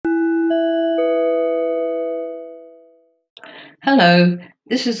Hello,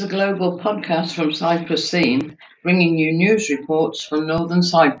 this is a global podcast from Cyprus Scene, bringing you news reports from northern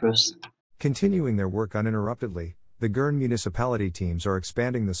Cyprus. Continuing their work uninterruptedly, the Girne Municipality teams are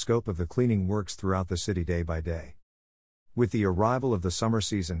expanding the scope of the cleaning works throughout the city day by day. With the arrival of the summer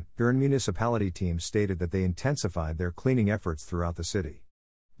season, Girne Municipality teams stated that they intensified their cleaning efforts throughout the city.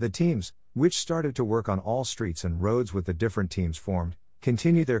 The teams, which started to work on all streets and roads with the different teams formed,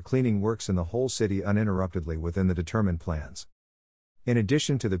 continue their cleaning works in the whole city uninterruptedly within the determined plans. In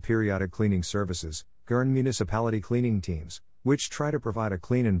addition to the periodic cleaning services, Girne Municipality cleaning teams, which try to provide a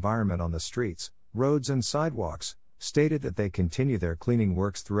clean environment on the streets, roads and sidewalks, stated that they continue their cleaning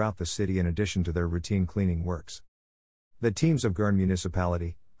works throughout the city in addition to their routine cleaning works. The teams of Girne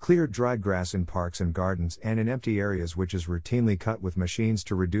Municipality cleared dried grass in parks and gardens and in empty areas, which is routinely cut with machines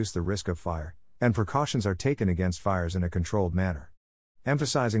to reduce the risk of fire, and precautions are taken against fires in a controlled manner.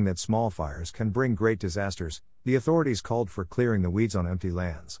 Emphasizing that small fires can bring great disasters, the authorities called for clearing the weeds on empty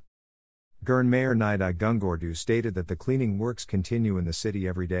lands. Girne Mayor Nida Gungordu stated that the cleaning works continue in the city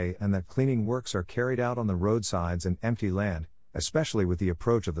every day and that cleaning works are carried out on the roadsides and empty land, especially with the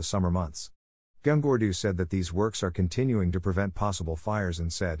approach of the summer months. Gungordu said that these works are continuing to prevent possible fires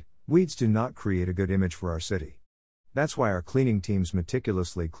and said, "Weeds do not create a good image for our city. That's why our cleaning teams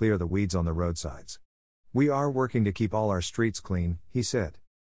meticulously clear the weeds on the roadsides. We are working to keep all our streets clean," he said.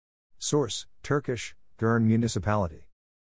 Source: Turkish, Girne Municipality.